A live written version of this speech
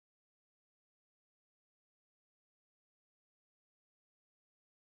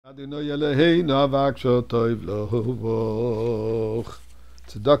Adonai Eloheinu avak tov lovoch.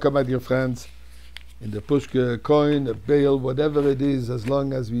 Tzedakah, my dear friends, in the pushka, a coin, a bale, whatever it is, as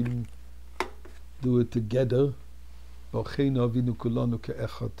long as we do it together,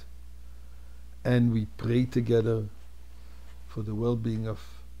 and we pray together for the well-being of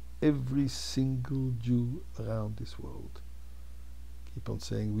every single Jew around this world. Keep on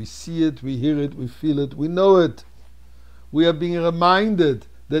saying, we see it, we hear it, we feel it, we know it. We are being reminded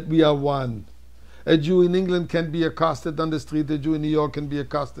that we are one. A Jew in England can be accosted on the street. A Jew in New York can be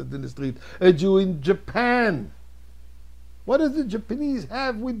accosted in the street. A Jew in Japan. What does the Japanese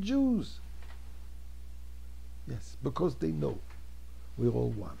have with Jews? Yes, because they know we're all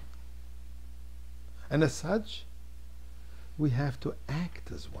one. And as such, we have to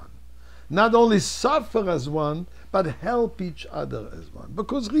act as one. Not only suffer as one, but help each other as one.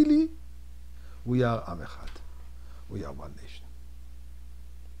 Because really, we are Am Echad. We are one nation.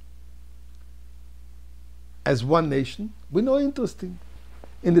 As one nation, we know interesting.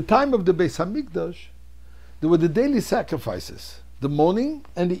 In the time of the Beis Hamikdash, there were the daily sacrifices, the morning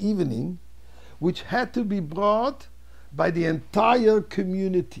and the evening, which had to be brought by the entire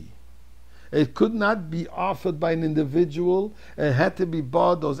community. It could not be offered by an individual. It had to be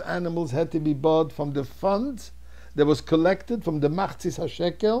bought, those animals had to be bought from the funds that was collected from the Machzis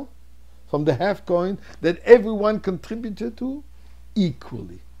HaShekel, from the half coin, that everyone contributed to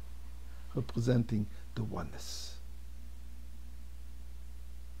equally, representing the oneness.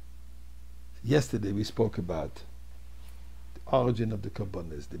 Yesterday we spoke about the origin of the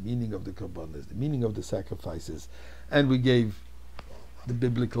korbanos, the meaning of the korbanos, the meaning of the sacrifices, and we gave the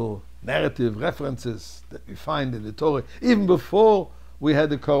biblical narrative references that we find in the Torah, even before we had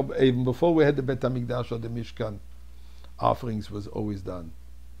the even before we had the Bet HaMikdash or the Mishkan. Offerings was always done.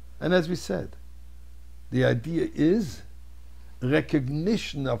 And as we said, the idea is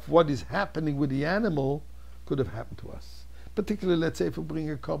recognition of what is happening with the animal could have happened to us. Particularly, let's say, if we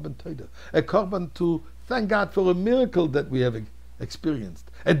bring a korban toida, a korban to thank God for a miracle that we have experienced,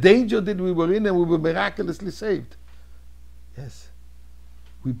 a danger that we were in and we were miraculously saved. Yes,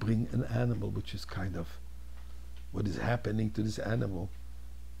 we bring an animal, which is kind of what is happening to this animal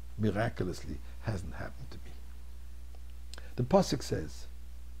miraculously hasn't happened to me. The pasuk says,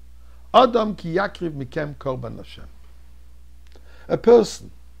 Adam ki yakriv mikem korban Hashem. A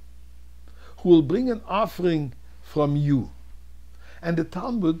person who will bring an offering from you. And the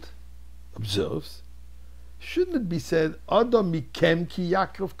Talmud observes, shouldn't it be said, Adam mikem ki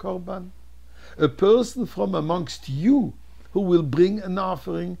yakriv korban? A person from amongst you who will bring an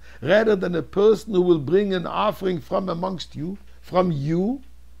offering, rather than a person who will bring an offering from amongst you, from you.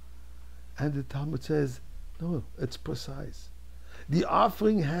 And the Talmud says, no, it's precise. The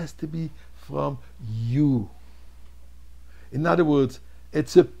offering has to be from you. In other words,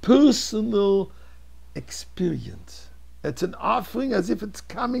 it's a personal experience. It's an offering as if it's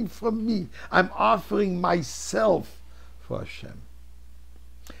coming from me. I'm offering myself for Hashem.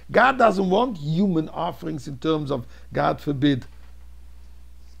 God doesn't want human offerings in terms of, God forbid,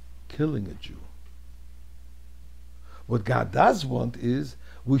 killing a Jew. What God does want is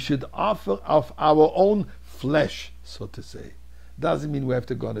we should offer of our own flesh, so to say. Doesn't mean we have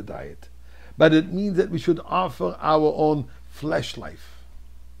to go on a diet. But it means that we should offer our own flesh life.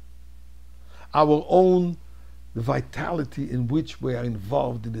 Our own vitality in which we are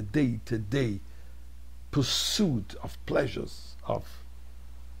involved in the day-to-day pursuit of pleasures, of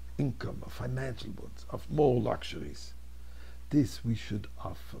income, of financial ones, of more luxuries. This we should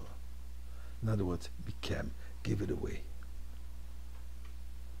offer. In other words, give it away.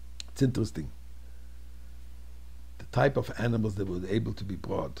 It's interesting. The type of animals that were able to be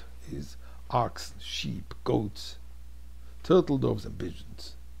brought is ox, sheep, goats, turtle doves, and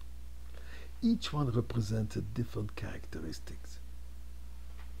pigeons. Each one represented different characteristics.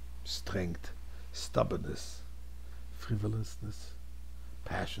 Strength, stubbornness, frivolousness,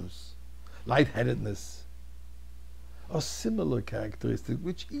 passions, lightheadedness, are similar characteristics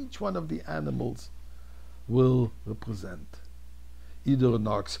which each one of the animals will represent. Either an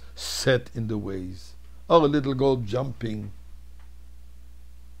ox set in the ways, or a little goat jumping.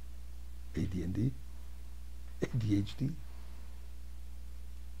 ADD, ADHD.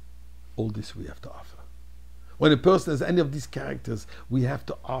 All this we have to offer. When a person has any of these characters, we have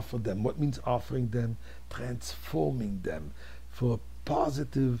to offer them. What means offering them? Transforming them for a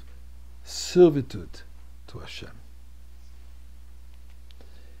positive servitude to Hashem.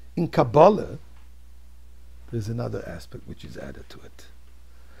 In Kabbalah, there's another aspect which is added to it.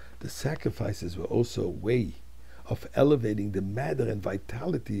 The sacrifices were also a way of elevating the matter and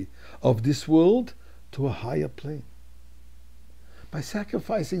vitality of this world to a higher plane. By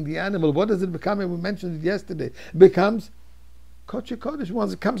sacrificing the animal, what does it become? And we mentioned it yesterday. It becomes Kodesh Kodesh.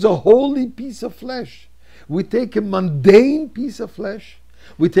 Once it becomes a holy piece of flesh. We take a mundane piece of flesh,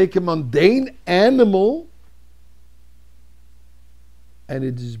 we take a mundane animal, and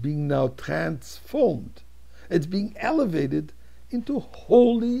it is being now transformed. It's being elevated into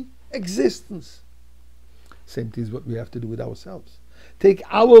holy existence. Same thing is what we have to do with ourselves. Take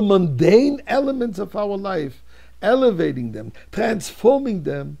our mundane elements of our life, elevating them, transforming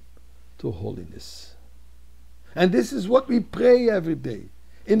them to holiness. And this is what we pray every day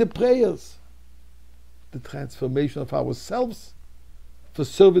in the prayers. The transformation of ourselves for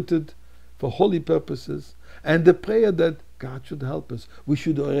servitude, for holy purposes, and the prayer that God should help us. We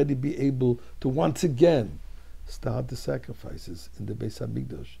should already be able to once again start the sacrifices in the Beis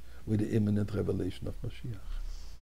HaMikdash with the imminent revelation of Mashiach.